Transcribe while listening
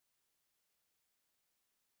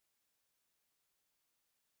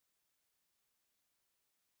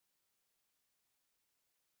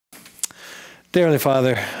Dear Heavenly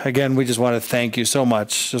Father, again, we just want to thank you so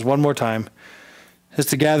much, just one more time, just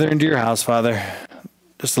to gather into your house, Father,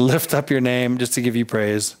 just to lift up your name, just to give you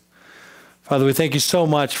praise. Father, we thank you so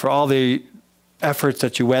much for all the efforts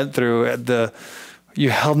that you went through.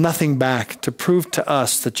 You held nothing back to prove to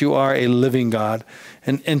us that you are a living God,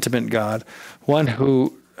 an intimate God, one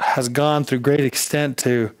who has gone through great extent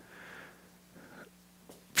to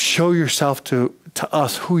show yourself to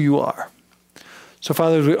us who you are. So,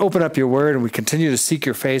 Father, as we open up your word and we continue to seek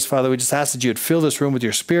your face, Father, we just ask that you would fill this room with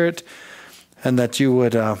your spirit and that you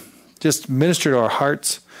would just minister to our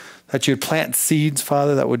hearts, that you would plant seeds,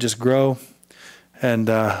 Father, that would just grow and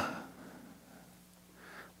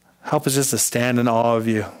help us just to stand in awe of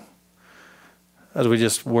you as we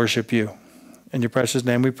just worship you. In your precious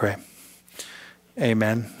name we pray.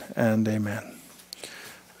 Amen and amen.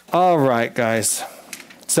 All right, guys.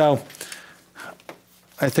 So,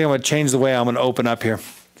 I think I'm going to change the way I'm going to open up here.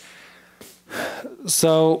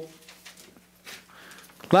 So,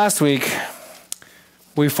 last week,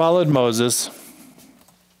 we followed Moses.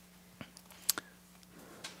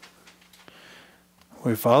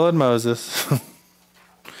 We followed Moses.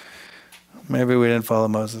 Maybe we didn't follow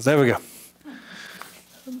Moses. There we go.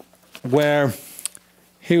 Where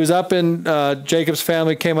he was up in Jacob's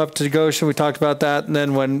family, came up to Goshen. We talked about that. And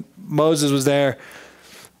then when Moses was there,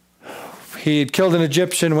 he had killed an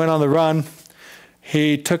Egyptian, went on the run.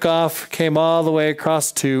 He took off, came all the way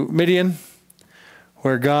across to Midian,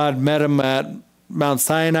 where God met him at Mount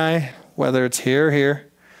Sinai, whether it's here or here,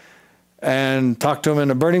 and talked to him in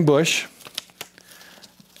a burning bush,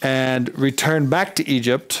 and returned back to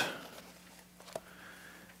Egypt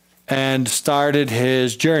and started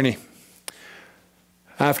his journey.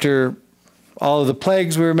 After all of the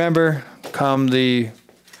plagues, we remember, come the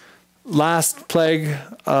last plague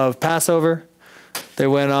of Passover. They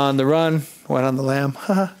went on the run, went on the lamb.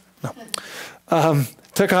 No.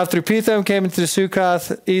 Took off through Pithom, came into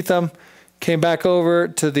Sukkoth, Etham, came back over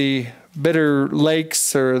to the bitter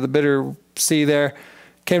lakes or the bitter sea there,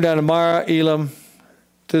 came down to Mara, Elam,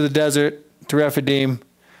 through the desert to Rephidim,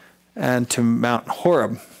 and to Mount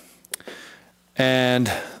Horeb.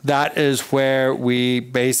 And that is where we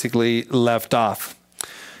basically left off.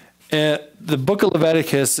 The book of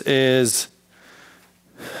Leviticus is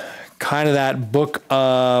kind of that book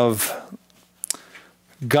of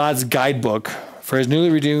God's guidebook for his newly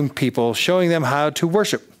redeemed people, showing them how to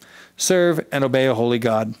worship, serve, and obey a holy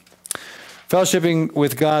God. Fellowshipping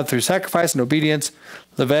with God through sacrifice and obedience,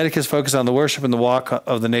 Leviticus focused on the worship and the walk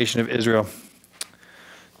of the nation of Israel.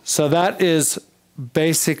 So that is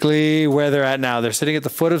basically where they're at now. They're sitting at the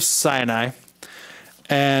foot of Sinai,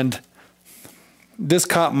 and this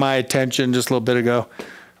caught my attention just a little bit ago.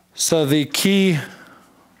 So the key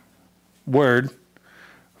word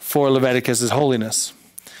for Leviticus is holiness.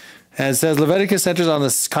 And it says Leviticus centers on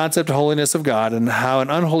this concept of holiness of God and how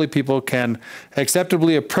an unholy people can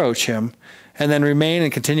acceptably approach him and then remain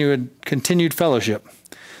in continued fellowship.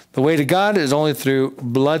 The way to God is only through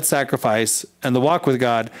blood sacrifice, and the walk with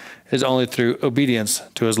God is only through obedience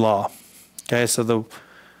to his law. Okay, so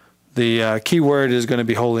the key word is going to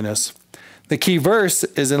be holiness. The key verse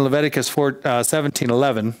is in Leviticus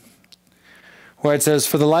 17:11, where it says,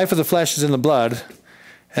 "For the life of the flesh is in the blood,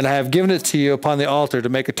 and I have given it to you upon the altar to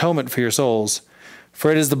make atonement for your souls.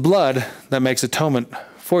 For it is the blood that makes atonement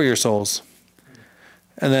for your souls."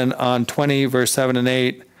 And then on 20, verse 7 and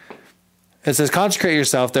 8, it says, "Consecrate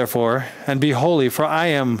yourself, therefore, and be holy, for I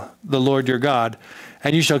am the Lord your God,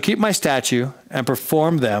 and you shall keep my statute and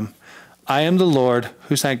perform them. I am the Lord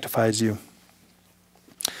who sanctifies you."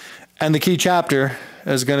 And the key chapter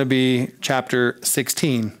is going to be chapter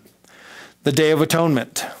 16. The Day of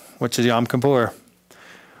Atonement, which is Yom Kippur,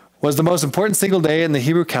 was the most important single day in the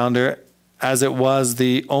Hebrew calendar, as it was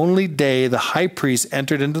the only day the high priest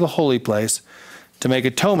entered into the holy place to make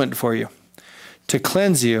atonement for you, to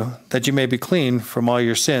cleanse you, that you may be clean from all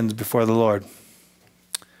your sins before the Lord.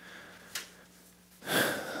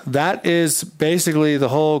 That is basically the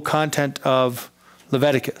whole content of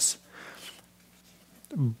Leviticus.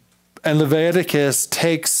 And Leviticus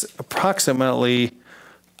takes approximately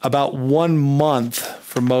about 1 month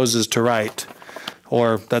for Moses to write,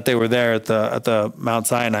 or that they were there at the Mount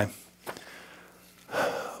Sinai.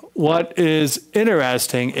 What is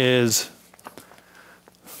interesting is,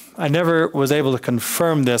 I never was able to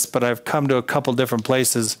confirm this, but I've come to a couple different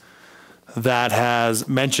places that has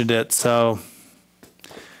mentioned it, so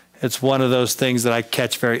it's one of those things that I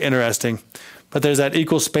catch very interesting. But there's that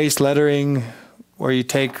equal space lettering where you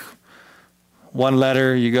take one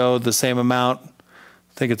letter, you go the same amount.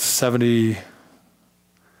 I think it's 70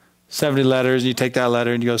 letters, and you take that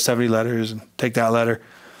letter, and you go 70 letters, and take that letter.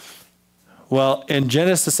 Well, in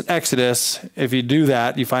Genesis and Exodus, if you do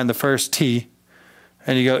that, you find the first T,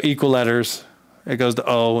 and you go equal letters. It goes to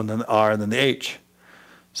O, and then the R, and then the H.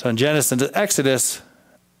 So in Genesis and Exodus,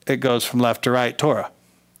 it goes from left to right, Torah.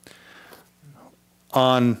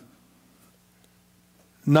 On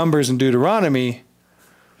Numbers and Deuteronomy,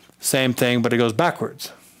 same thing, but it goes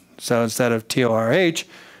backwards. So instead of T-O-R-H,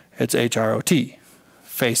 it's H-R-O-T,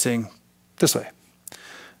 facing this way.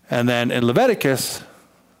 And then in Leviticus,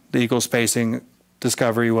 the equal spacing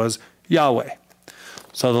discovery was Yahweh.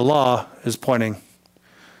 So the law is pointing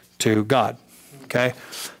to God. Okay?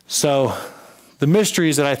 So the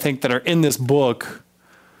mysteries that I think that are in this book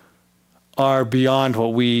are beyond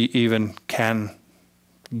what we even can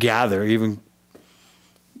gather, even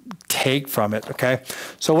take from it. Okay?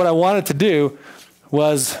 So what I wanted to do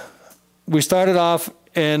was, we started off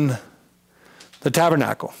in the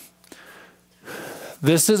tabernacle.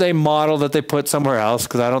 This is a model that they put somewhere else,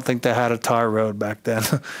 because I don't think they had a tar road back then.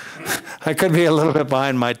 I could be a little bit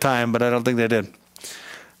behind my time, but I don't think they did.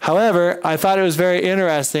 However, I thought it was very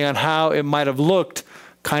interesting on how it might have looked,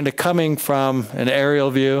 kind of coming from an aerial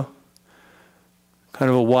view, kind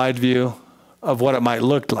of a wide view of what it might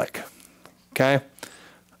look like. Okay?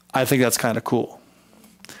 I think that's kind of cool.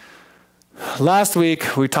 Last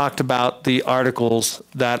week, we talked about the articles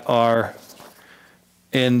that are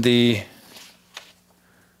in the...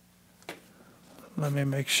 Let me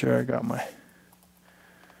make sure I got my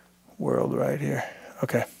world right here.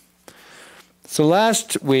 Okay. So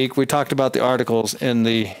last week, we talked about the articles in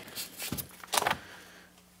the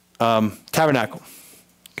tabernacle.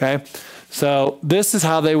 Okay? So this is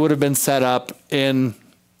how they would have been set up in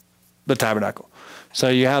the tabernacle. So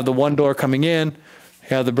you have the one door coming in,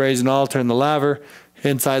 you have the brazen altar and the laver.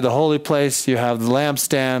 Inside the holy place, you have the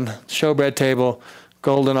lampstand, showbread table,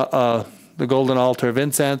 the golden altar of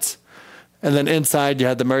incense. And then inside you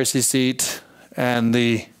had the mercy seat and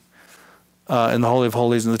the in the Holy of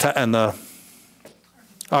Holies and the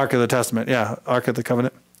Ark of the Testament. Yeah, Ark of the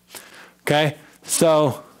Covenant. Okay?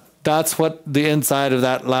 So that's what the inside of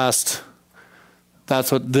that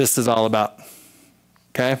that's what this is all about.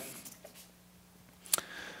 Okay?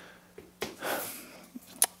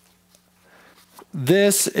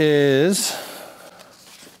 This is...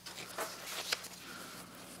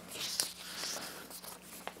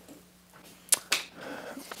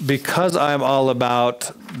 because I'm all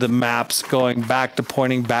about the maps going back to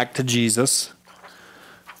pointing back to Jesus,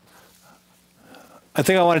 I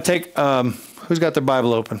think I want to take, who's got their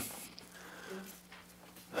Bible open?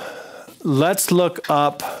 Let's look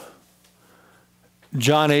up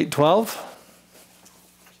John 8:12.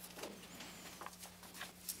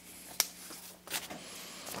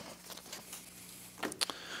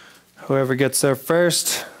 Whoever gets there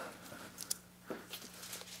first.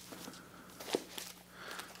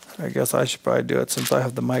 I guess I should probably do it since I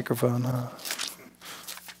have the microphone.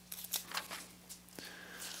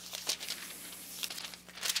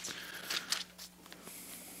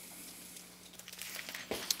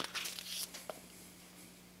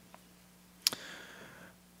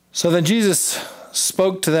 So then Jesus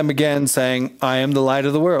spoke to them again, saying, I am the light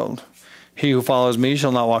of the world. He who follows me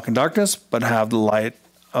shall not walk in darkness, but have the light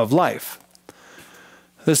of life.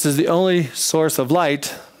 This is the only source of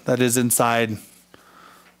light that is inside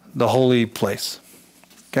the holy place.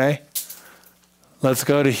 Okay? Let's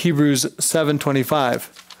go to Hebrews 7:25.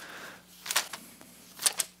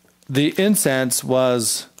 The incense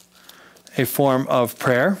was a form of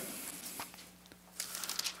prayer.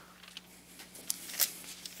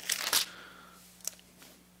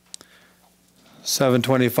 Seven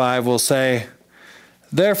 25 will say,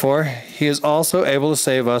 therefore, he is also able to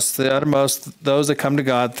save us, the uttermost, those that come to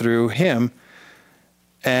God through him,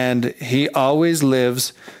 and he always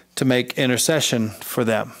lives to make intercession for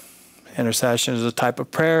them. Intercession is a type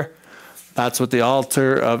of prayer. That's what the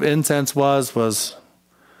altar of incense was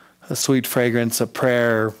a sweet fragrance of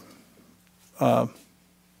prayer,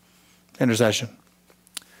 intercession.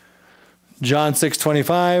 John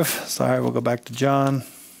 6:25. Sorry, we'll go back to John.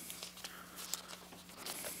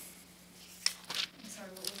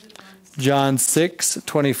 John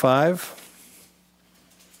 6:25.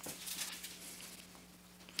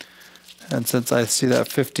 And since I see that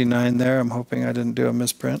 59 there, I'm hoping I didn't do a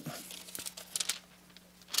misprint.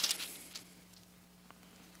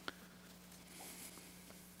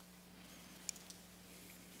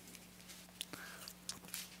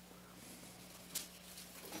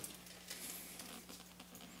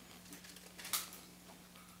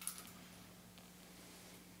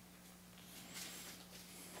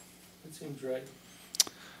 That seems right.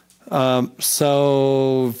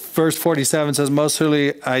 So verse 47 says, most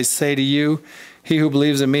truly I say to you, He who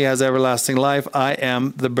believes in me has everlasting life. I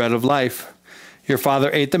am the bread of life. Your father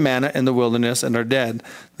ate the manna in the wilderness and are dead.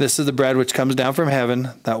 This is the bread which comes down from heaven,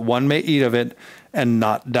 that one may eat of it and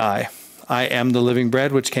not die. I am the living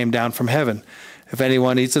bread which came down from heaven. If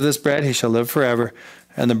anyone eats of this bread, he shall live forever.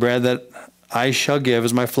 And the bread that I shall give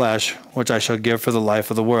is my flesh, which I shall give for the life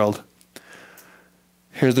of the world.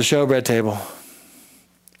 Here's the showbread table.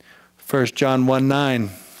 1 John 1:9.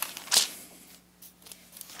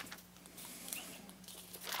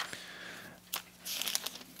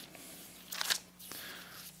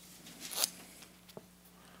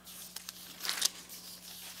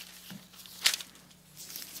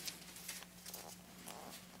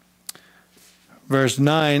 Verse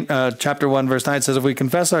 9, chapter 1, verse 9 says, if we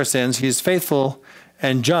confess our sins, he is faithful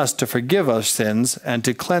and just to forgive our sins and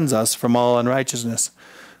to cleanse us from all unrighteousness.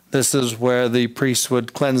 This is where the priests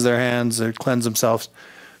would cleanse their hands or cleanse themselves.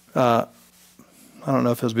 I don't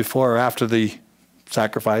know if it was before or after the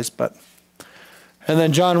sacrifice, but. And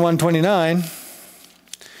then John 1:29,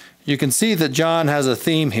 you can see that John has a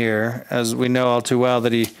theme here, as we know all too well,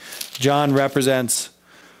 that John represents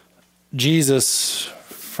Jesus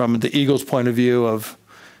from the eagle's point of view of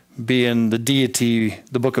being the deity,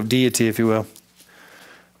 the book of deity, if you will.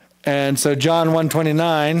 And so John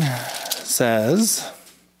 1:29 says,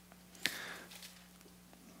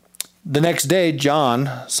 the next day John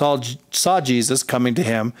saw Jesus coming to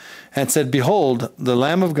him and said, behold, the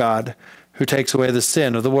Lamb of God who takes away the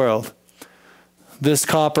sin of the world. This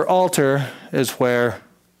copper altar is where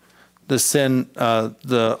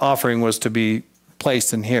the offering was to be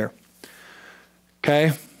placed in here.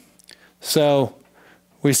 Okay, so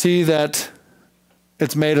we see that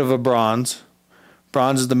it's made of a bronze.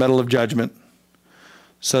 Bronze is the metal of judgment.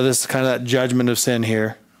 So this is kind of that judgment of sin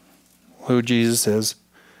here, who Jesus is.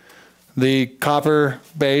 The copper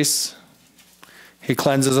base, he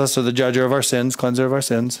cleanses us, or the judger of our sins, cleanser of our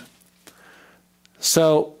sins.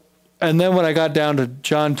 So, and then when I got down to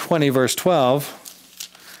John 20, verse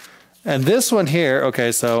 12, and this one here,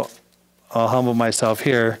 okay, so I'll humble myself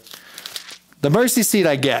here. The mercy seat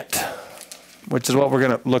I get, which is what we're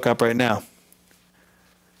going to look up right now.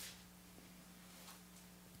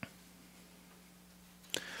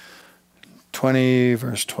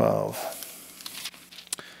 Verse 12.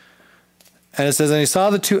 And it says, and he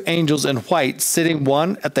saw the two angels in white sitting,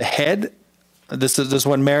 one at the head. This is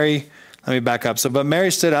when Mary, let me back up. But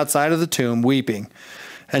Mary stood outside of the tomb weeping.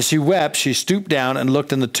 And she wept, she stooped down and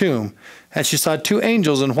looked in the tomb. And she saw two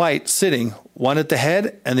angels in white sitting, one at the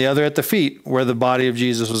head and the other at the feet, where the body of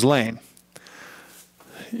Jesus was laying.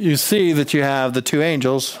 You see that you have the two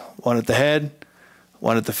angels, one at the head,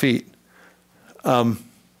 one at the feet.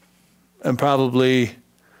 And probably,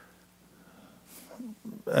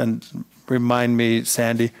 and remind me,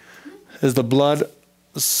 Sandy, is the blood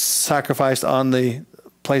sacrificed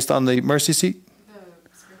placed on the mercy seat?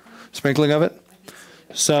 Sprinkling of it?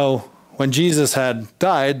 So when Jesus had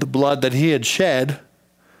died, the blood that he had shed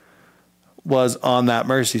was on that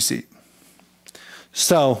mercy seat.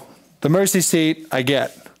 So the mercy seat I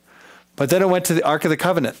get. But then I went to the Ark of the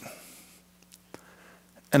Covenant.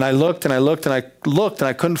 And I looked and I looked and I looked and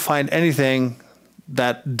I couldn't find anything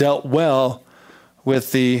that dealt well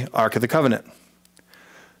with the Ark of the Covenant.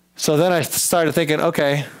 So then I started thinking,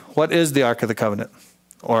 okay, what is the Ark of the Covenant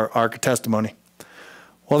or Ark of Testimony?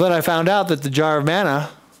 Well, then I found out that the jar of manna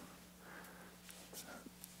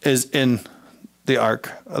is in the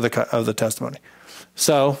Ark of the Testimony.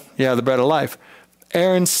 So, yeah, the bread of life.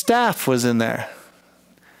 Aaron's staff was in there.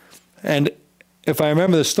 And if I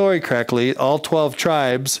remember the story correctly, all 12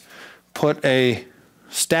 tribes put a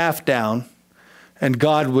staff down, and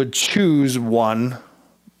God would choose one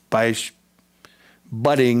by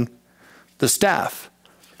budding the staff.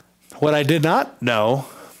 What I did not know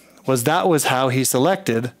was that was how he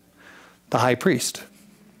selected the high priest.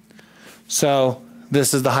 So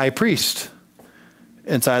this is the high priest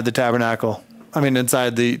inside the tabernacle.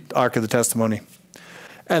 Inside the Ark of the Testimony.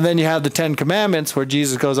 And then you have the 10 Commandments where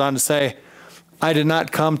Jesus goes on to say, I did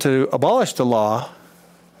not come to abolish the law,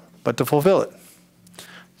 but to fulfill it.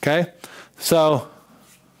 Okay? So,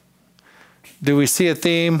 do we see a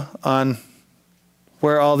theme on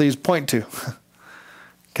where all these point to?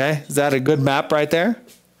 Okay? Is that a good map right there?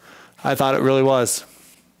 I thought it really was.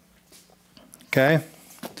 Okay?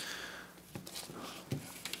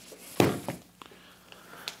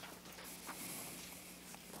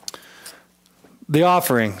 The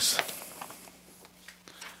offerings.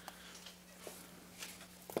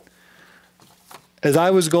 As I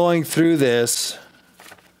was going through this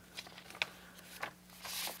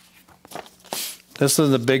is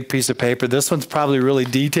a big piece of paper. This one's probably really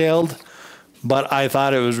detailed, but I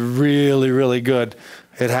thought it was really, really good.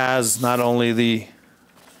 It has not only the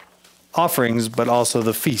offerings, but also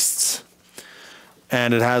the feasts.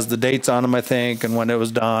 And it has the dates on them, I think, and when it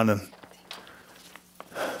was done. And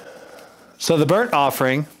so the burnt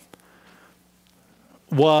offering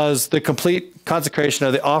was the complete consecration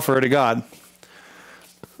of the offerer to God.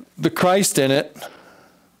 The Christ in it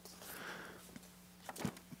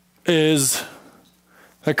is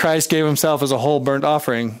that Christ gave himself as a whole burnt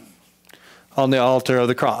offering on the altar of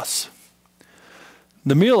the cross.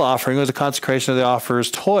 The meal offering was a consecration of the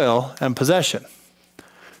offerer's toil and possession.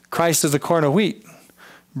 Christ is the corn of wheat,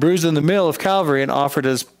 bruised in the mill of Calvary and offered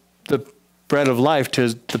as the bread of life to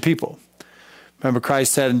the people. Remember,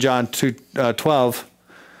 Christ said in John 2:12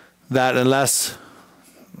 that unless,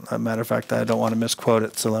 as a matter of fact, I don't want to misquote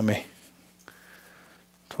it, so let me,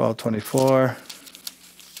 12:24.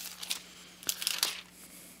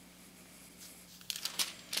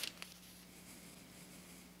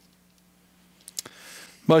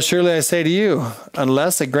 Most surely I say to you,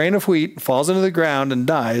 unless a grain of wheat falls into the ground and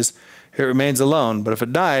dies, it remains alone. But if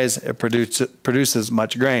it dies, it produces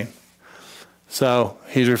much grain. So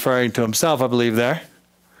he's referring to himself, I believe, there.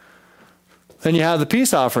 Then you have the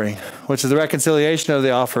peace offering, which is the reconciliation of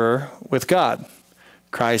the offerer with God.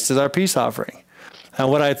 Christ is our peace offering. And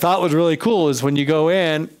what I thought was really cool is when you go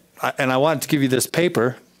in, and I wanted to give you this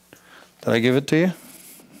paper. Did I give it to you?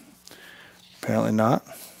 Apparently not.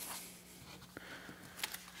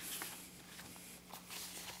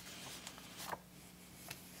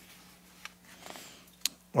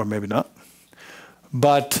 Or maybe not.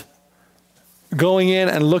 But going in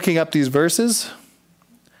and looking up these verses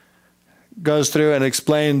goes through and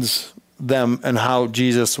explains them and how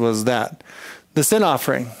Jesus was that. The sin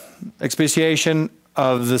offering, expiation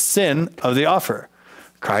of the sin of the offerer.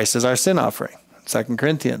 Christ is our sin offering. 2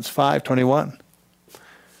 Corinthians 5:21.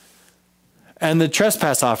 And the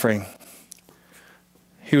trespass offering.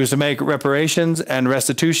 He was to make reparations and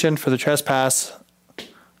restitution for the trespass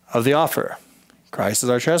of the offerer. Christ is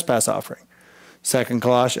our trespass offering.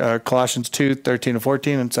 Colossians 2:13 and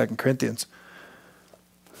 14, and 2 Corinthians.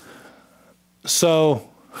 So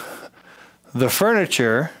the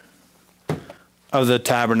furniture of the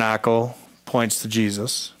tabernacle points to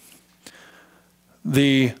Jesus.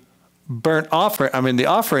 The the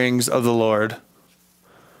offerings of the Lord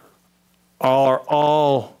are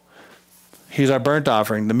all, he's our burnt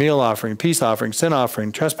offering, the meal offering, peace offering, sin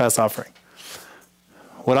offering, trespass offering.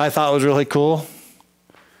 What I thought was really cool,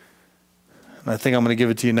 and I think I'm going to give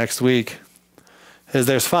it to you next week, is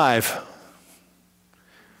there's 5.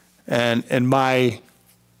 And in my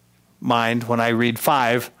mind, when I read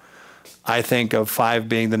 5, I think of 5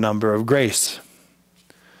 being the number of grace.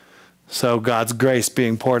 So God's grace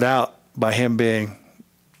being poured out by him being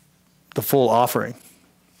the full offering.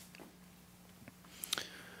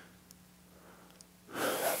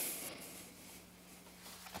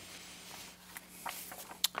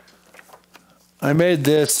 I made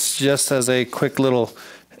this just as a quick little,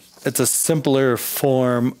 it's a simpler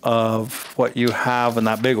form of what you have in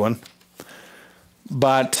that big one.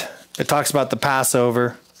 But it talks about the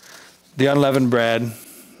Passover, the unleavened bread,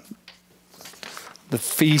 the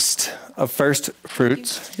feast of first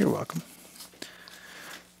fruits. You're welcome.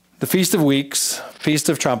 The Feast of Weeks, Feast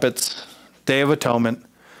of Trumpets, Day of Atonement,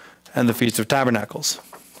 and the Feast of Tabernacles.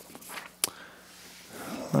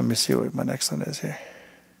 Let me see what my next one is here.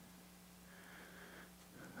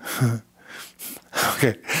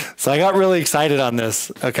 Okay, so I got really excited on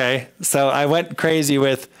this, okay? So I went crazy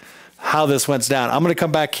with how this went down. I'm going to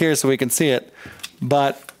come back here so we can see it,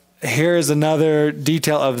 but here's another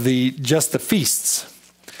detail of just the feasts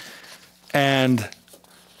and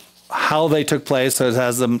how they took place. So it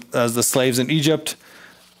has them as the slaves in Egypt,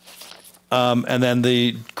 and then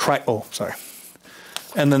the Christ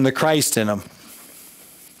in them.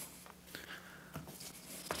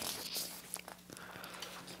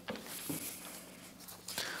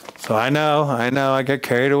 So I know, I get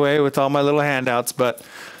carried away with all my little handouts, but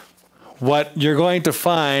what you're going to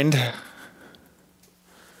find,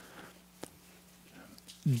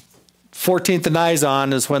 14th of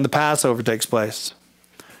Nisan is when the Passover takes place.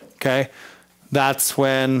 Okay? That's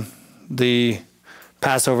when the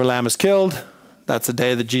Passover lamb is killed. That's the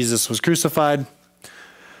day that Jesus was crucified.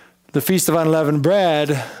 The Feast of Unleavened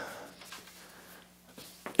Bread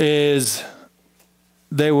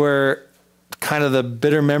they were kind of the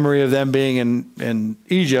bitter memory of them being in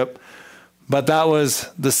Egypt, but that was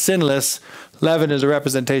the sinless. Leaven is a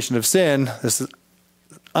representation of sin. This is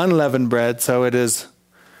unleavened bread, so it is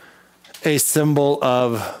a symbol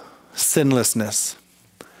of sinlessness.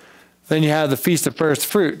 Then you have the Feast of First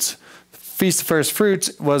Fruits. The Feast of First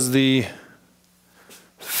Fruits was the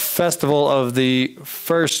festival of the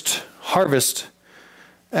first harvest,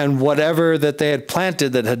 and whatever that they had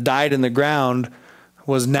planted that had died in the ground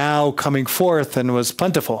was now coming forth and was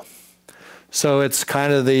plentiful. So it's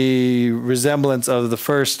kind of the resemblance of the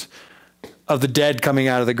first of the dead coming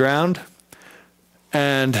out of the ground.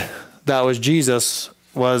 And that was Jesus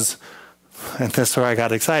was, and this is where I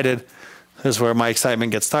got excited. This is where my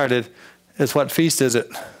excitement gets started. Is what feast is it?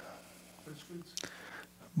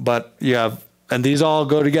 But you have, and these all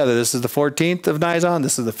go together. This is the 14th of Nisan.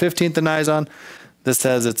 This is the 15th of Nisan. This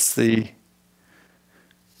says it's the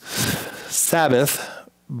Sabbath,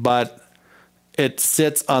 but it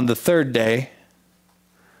sits on the third day.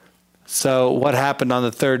 So what happened on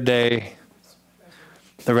the third day?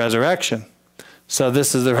 The resurrection. So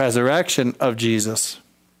this is the resurrection of Jesus.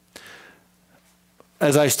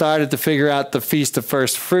 As I started to figure out the Feast of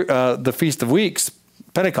First Fruit, the Feast of Weeks,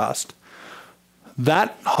 Pentecost,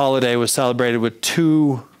 that holiday was celebrated with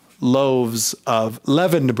 2 loaves of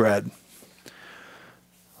leavened bread,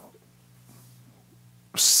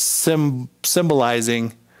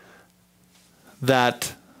 symbolizing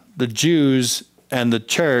that the Jews and the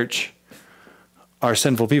church are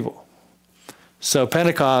sinful people. So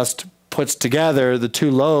Pentecost puts together the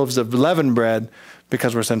 2 loaves of leavened bread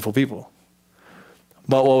because we're sinful people.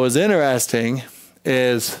 But what was interesting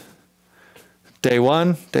is day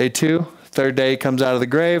 1, day 2, third day comes out of the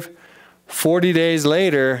grave. 40 days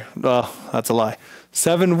later, well, that's a lie.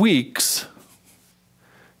 7 weeks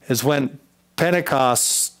is when Pentecost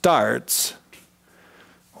starts,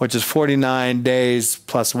 which is 49 days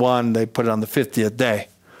plus 1. They put it on the 50th day.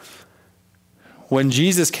 When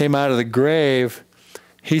Jesus came out of the grave,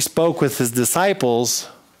 he spoke with his disciples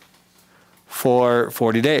for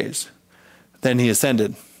 40 days. Then he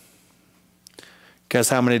ascended. Guess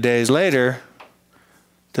how many days later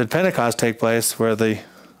did Pentecost take place, where the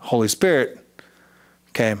Holy Spirit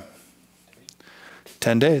came?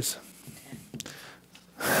 10 days.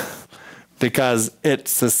 Because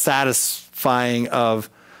it's the satisfying of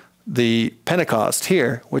the Pentecost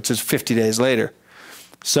here, which is 50 days later.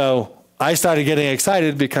 So I started getting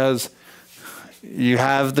excited because you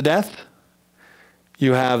have the death,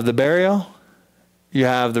 you have the burial, you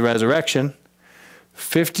have the resurrection.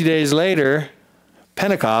 50 days later,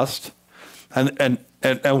 Pentecost, and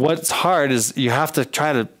what's hard is you have to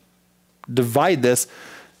try to divide this,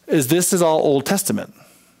 this is all Old Testament.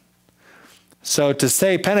 So to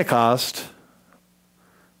say Pentecost,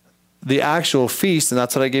 the actual feast, and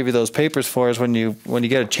that's what I gave you those papers for, is when you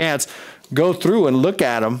get a chance, go through and look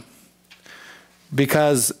at them,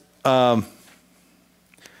 because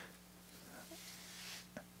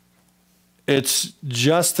it's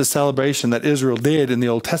just the celebration that Israel did in the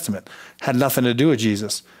Old Testament. Had nothing to do with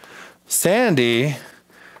Jesus. Sandy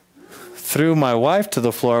threw my wife to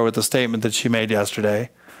the floor with the statement that she made yesterday,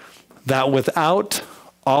 that without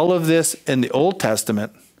all of this in the Old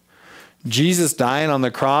Testament, Jesus dying on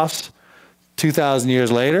the cross 2,000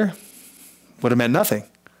 years later would have meant nothing.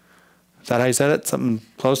 Is that how you said it? Something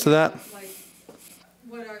close to that? Like,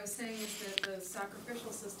 what I was saying is that the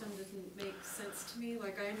sacrificial system didn't make sense to me.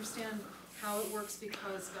 Like, I understand how it works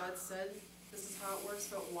because God said this is how it works,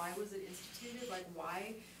 but why was it instituted? Like,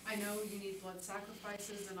 why? I know you need blood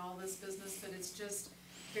sacrifices and all this business, but it's just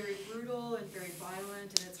very brutal and very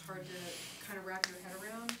violent, and it's hard to kind of wrap your head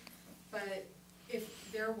around. But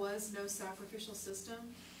if there was no sacrificial system,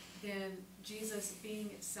 then Jesus being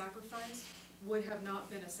sacrificed would have not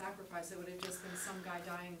been a sacrifice. It would have just been some guy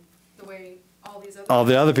dying the way all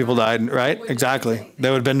the other people died, right? Exactly.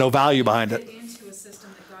 There would have been no value behind it. Into a system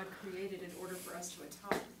that God created in order for us to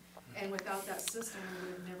atone. And without that system, we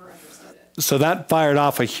would have never understood it. So that fired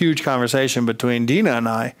off a huge conversation between Dina and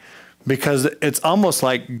I, because it's almost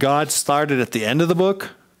like God started at the end of the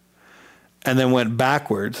book and then went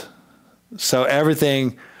backwards. So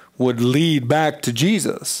everything would lead back to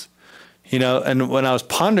Jesus. You know, and when I was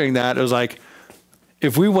pondering that, it was like,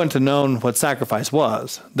 if we wouldn't have known what sacrifice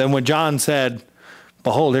was, then when John said,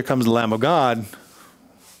 "Behold, here comes the Lamb of God,"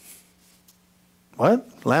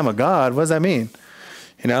 what? Lamb of God? What does that mean?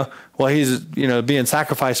 You know, well, he's, being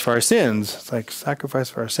sacrificed for our sins. It's like, sacrifice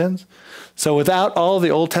for our sins? So without all the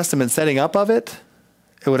Old Testament setting up of it,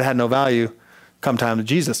 it would have had no value come time to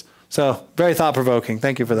Jesus. So very thought-provoking.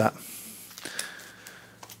 Thank you for that.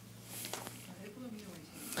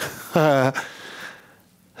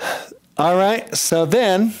 All right, so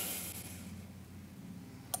then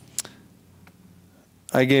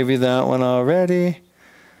I gave you that one already.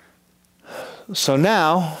 So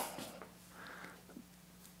now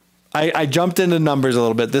I jumped into numbers a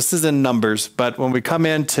little bit. This is in numbers, but when we come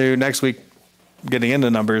into next week getting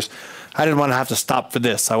into numbers, I didn't want to have to stop for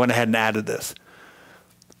this. So I went ahead and added this.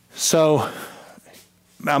 So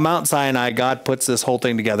on Mount Sinai, God puts this whole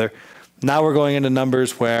thing together. Now we're going into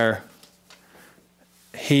Numbers where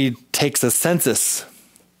he takes a census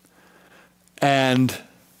and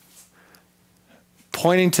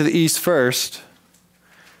pointing to the east first,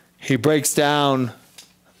 he breaks down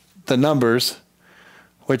the numbers,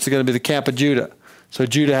 which is going to be the camp of Judah. So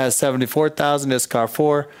Judah has 74,000, Issachar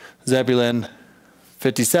 4, Zebulun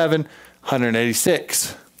 57,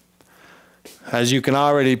 186. As you can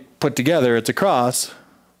already put together, it's a cross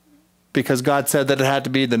because God said that it had to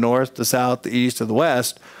be the north, the south, the east, or the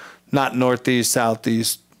west, not northeast,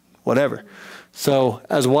 southeast, whatever. So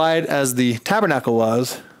as wide as the tabernacle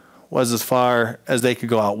was as far as they could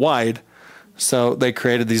go out wide. So they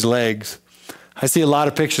created these legs. I see a lot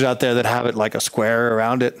of pictures out there that have it like a square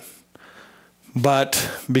around it. But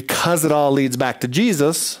because it all leads back to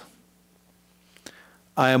Jesus,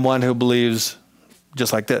 I am one who believes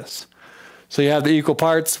just like this. So you have the equal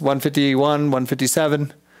parts, 151,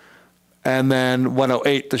 157, and then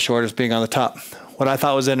 108, the shortest being on the top. What I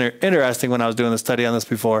thought was interesting when I was doing the study on this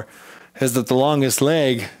before is that the longest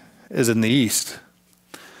leg is in the east.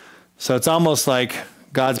 So it's almost like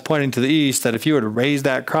God's pointing to the east, that if you were to raise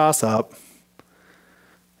that cross up,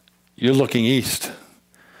 you're looking east.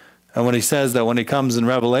 And when he says that when he comes in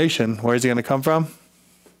Revelation, where is he going to come from?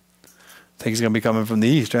 I think he's going to be coming from the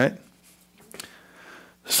east, right?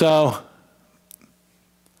 So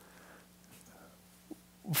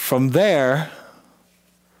from there,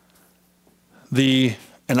 and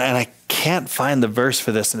I can't find the verse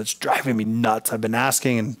for this, and it's driving me nuts. I've been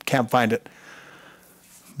asking and can't find it.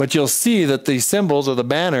 But you'll see that the symbols or the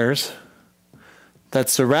banners that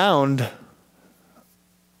surround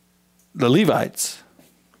the Levites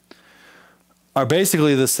are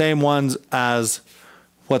basically the same ones as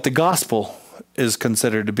what the gospel is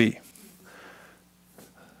considered to be.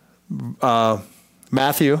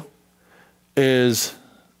 Matthew is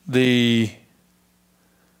the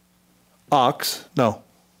ox. No.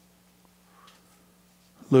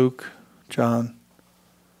 Luke, John.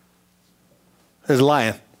 There's a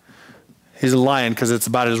lion. He's a lion because it's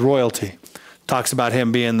about his royalty. Talks about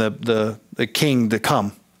him being the king to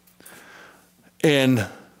come. In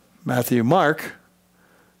Matthew, Mark,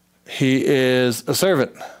 he is a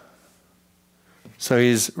servant. So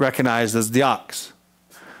he's recognized as the ox,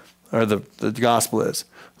 or the gospel is.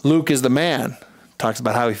 Luke is the man, talks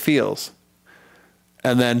about how he feels.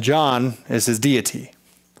 And then John is his deity.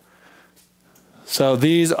 So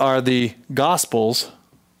these are the gospels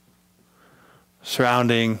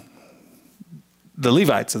surrounding the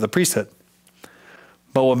Levites of the priesthood.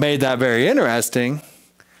 But what made that very interesting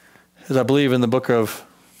is, I believe, in the book of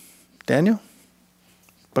Daniel,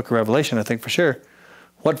 book of Revelation, I think for sure,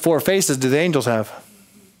 what four faces do the angels have?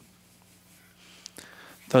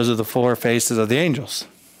 Those are the four faces of the angels.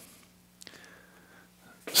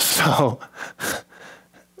 So,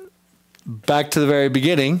 back to the very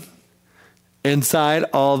beginning, inside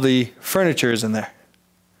all the furniture is in there.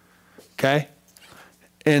 Okay?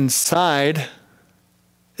 Inside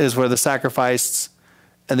is where the sacrifice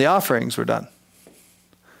and the offerings were done.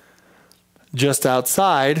 Just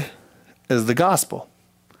outside is the gospel,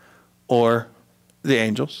 or the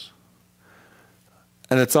angels.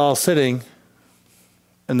 And it's all sitting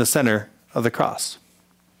in the center of the cross.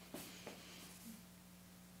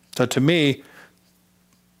 So to me,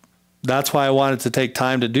 that's why I wanted to take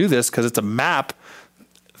time to do this, because it's a map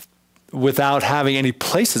without having any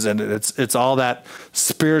places in it. It's all that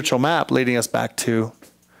spiritual map leading us back to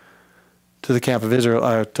the camp of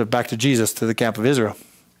Israel, back to Jesus, to the camp of Israel.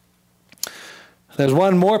 There's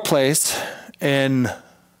one more place in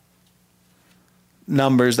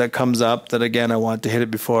Numbers that comes up that, again, I want to hit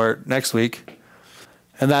it before next week,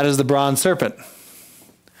 and that is the bronze serpent.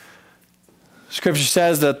 Scripture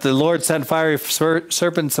says that the Lord sent fiery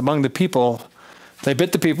serpents among the people. They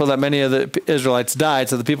bit the people, that many of the Israelites died.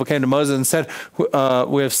 So the people came to Moses and said,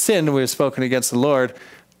 we have sinned, we have spoken against the Lord.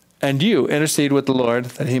 And you intercede with the Lord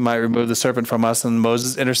that he might remove the serpent from us. And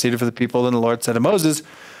Moses interceded for the people. And the Lord said to Moses,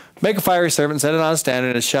 make a fiery serpent, set it on a stand,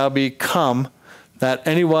 and it shall become that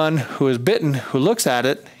anyone who is bitten, who looks at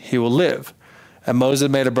it, he will live. And Moses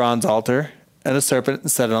made a bronze altar and a serpent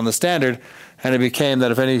and set it on the standard. And it became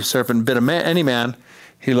that if any serpent bit any man,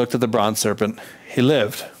 he looked at the bronze serpent, he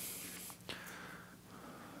lived.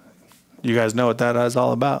 You guys know what that is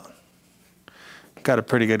all about. Got a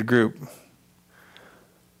pretty good group.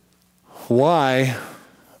 Why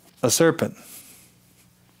a serpent?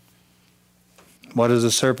 What does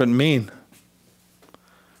a serpent mean?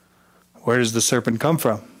 Where does the serpent come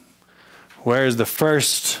from? Where is the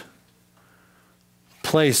first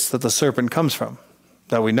place that the serpent comes from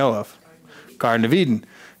that we know of? Garden of Eden.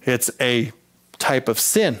 It's a type of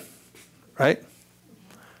sin, right?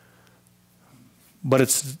 But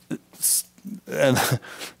it's and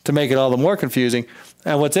to make it all the more confusing.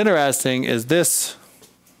 And what's interesting is this.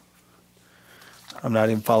 I'm not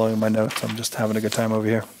even following my notes. I'm just having a good time over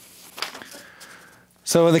here.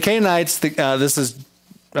 So when the Canaanites, this is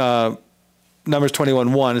Numbers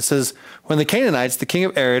 21:1. It says, when the Canaanites, the king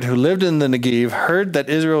of Arad, who lived in the Negev, heard that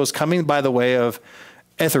Israel was coming by the way of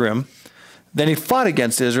Ephraim, then he fought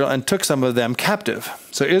against Israel and took some of them captive.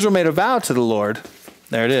 So Israel made a vow to the Lord.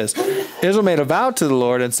 There it is. Israel made a vow to the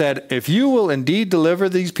Lord and said, if you will indeed deliver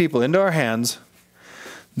these people into our hands,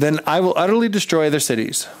 then I will utterly destroy their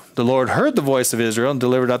cities. The Lord heard the voice of Israel and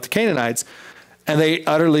delivered out the Canaanites, and they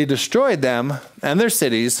utterly destroyed them and their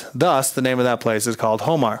cities. Thus, the name of that place is called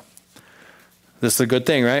Homar. This is a good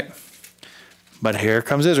thing, right? But here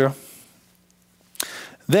comes Israel.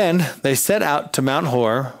 Then they set out to Mount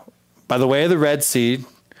Hor by the way of the Red Sea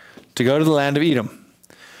to go to the land of Edom.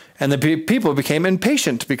 And the people became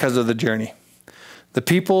impatient because of the journey. The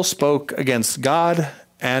people spoke against God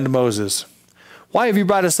and Moses. Why have you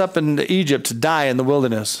brought us up into Egypt to die in the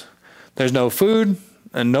wilderness? There's no food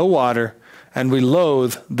and no water, and we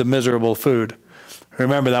loathe the miserable food.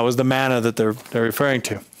 Remember, that was the manna that they're referring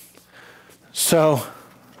to. So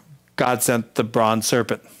God sent the bronze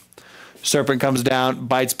serpent. Serpent comes down,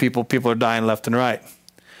 bites people. People are dying left and right.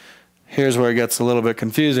 Here's where it gets a little bit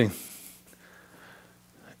confusing.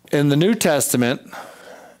 In the New Testament,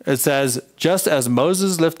 it says, just as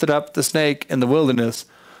Moses lifted up the snake in the wilderness,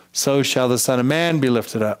 so shall the Son of Man be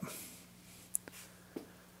lifted up.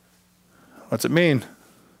 What's it mean?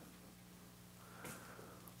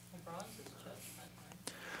 Bronze is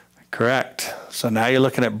judgment. Correct. So now you're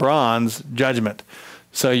looking at bronze judgment.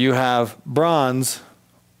 So you have bronze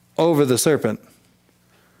over the serpent.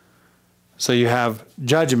 So you have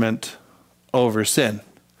judgment over sin.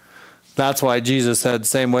 That's why Jesus said,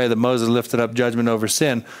 same way that Moses lifted up judgment over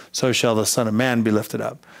sin, so shall the Son of Man be lifted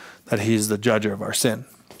up, that he's the judger of our sin.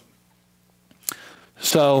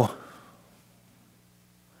 So,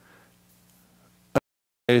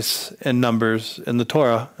 in Numbers, in the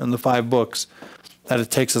Torah, in the 5 books, that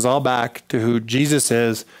it takes us all back to who Jesus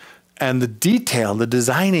is and the detail, the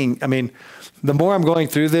designing. I mean, the more I'm going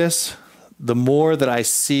through this, the more that I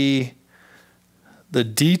see the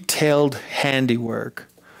detailed handiwork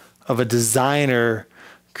of a designer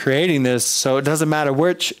creating this, so it doesn't matter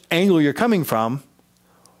which angle you're coming from,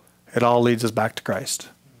 it all leads us back to Christ.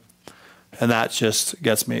 And that just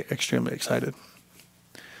gets me extremely excited.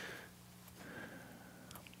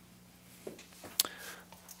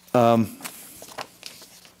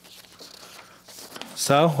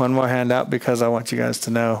 So, one more handout because I want you guys to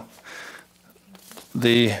know.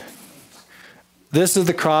 This is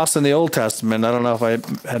the cross in the Old Testament. I don't know if I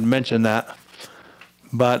had mentioned that.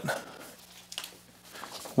 But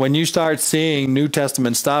when you start seeing New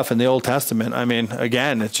Testament stuff in the Old Testament, I mean,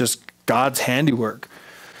 again, it's just God's handiwork.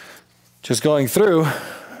 Just going through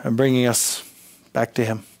and bringing us back to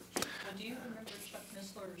him. Now, do you remember Chuck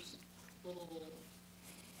Missler's little,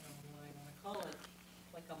 I don't know what I want to call it,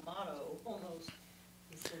 like a motto almost?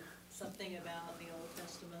 He said something about the Old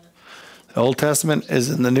Testament. The Old Testament is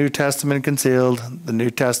in the New Testament concealed. The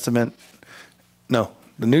New Testament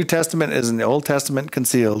is in the Old Testament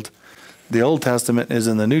concealed. The Old Testament is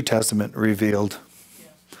in the New Testament revealed.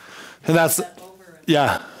 Yeah. And that's,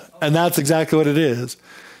 and that's exactly what it is.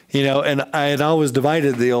 You know, and I had always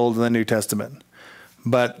divided the Old and the New Testament.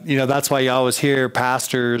 But, you know, that's why you always hear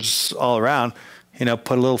pastors all around, you know,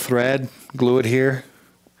 put a little thread, glue it here,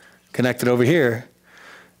 connect it over here.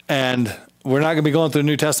 And we're not going to be going through the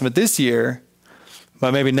New Testament this year,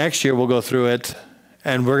 but maybe next year we'll go through it,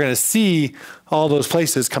 and we're going to see all those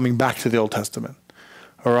places coming back to the Old Testament,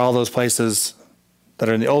 or all those places that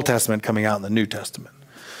are in the Old Testament coming out in the New Testament.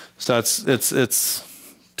 So it's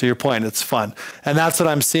to your point, it's fun. And that's what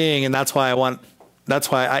I'm seeing, and that's why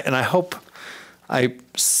I hope I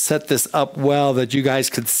set this up well that you guys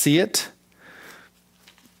could see it.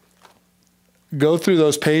 Go through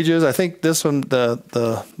those pages. I think this one,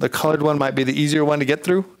 the colored one, might be the easier one to get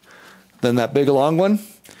through than that big long one.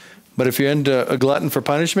 But if you're into a glutton for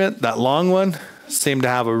punishment, that long one seemed to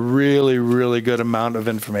have a really, really good amount of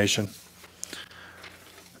information.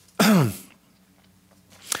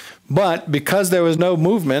 But because there was no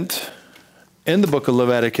movement in the book of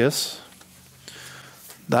Leviticus,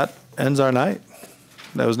 that ends our night.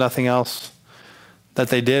 There was nothing else that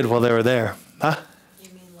they did while they were there. Huh?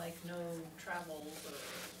 You mean like no travel?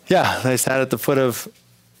 Yeah, they sat at the foot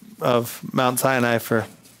of Mount Sinai for,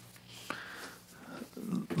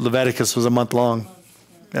 Leviticus was a month long.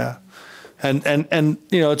 Yeah. And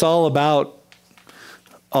you know, it's all about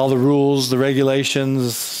all the rules, the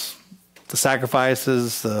regulations, the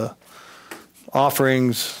sacrifices, the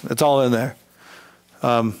offerings. It's all in there.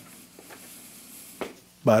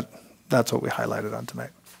 But that's what we highlighted on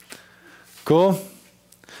tonight. Cool?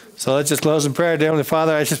 So let's just close in prayer. Dear Heavenly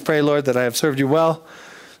Father, I just pray, Lord, that I have served you well,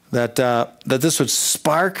 that this would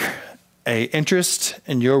spark a interest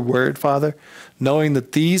in your word, Father, knowing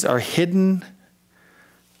that these are hidden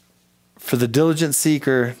for the diligent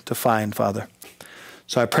seeker to find, Father.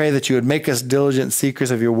 So I pray that you would make us diligent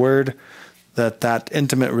seekers of your word, that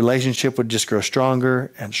intimate relationship would just grow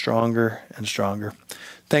stronger and stronger and stronger.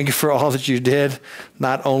 Thank you for all that you did,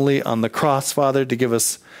 not only on the cross, Father, to give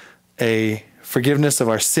us a forgiveness of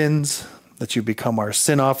our sins, that you become our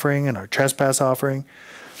sin offering and our trespass offering,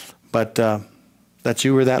 but that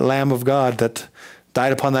you were that Lamb of God that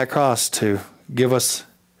died upon that cross to give us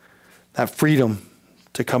that freedom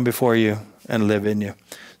to come before you and live in you.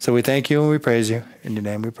 So we thank you and we praise you. In your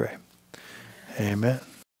name we pray. Amen.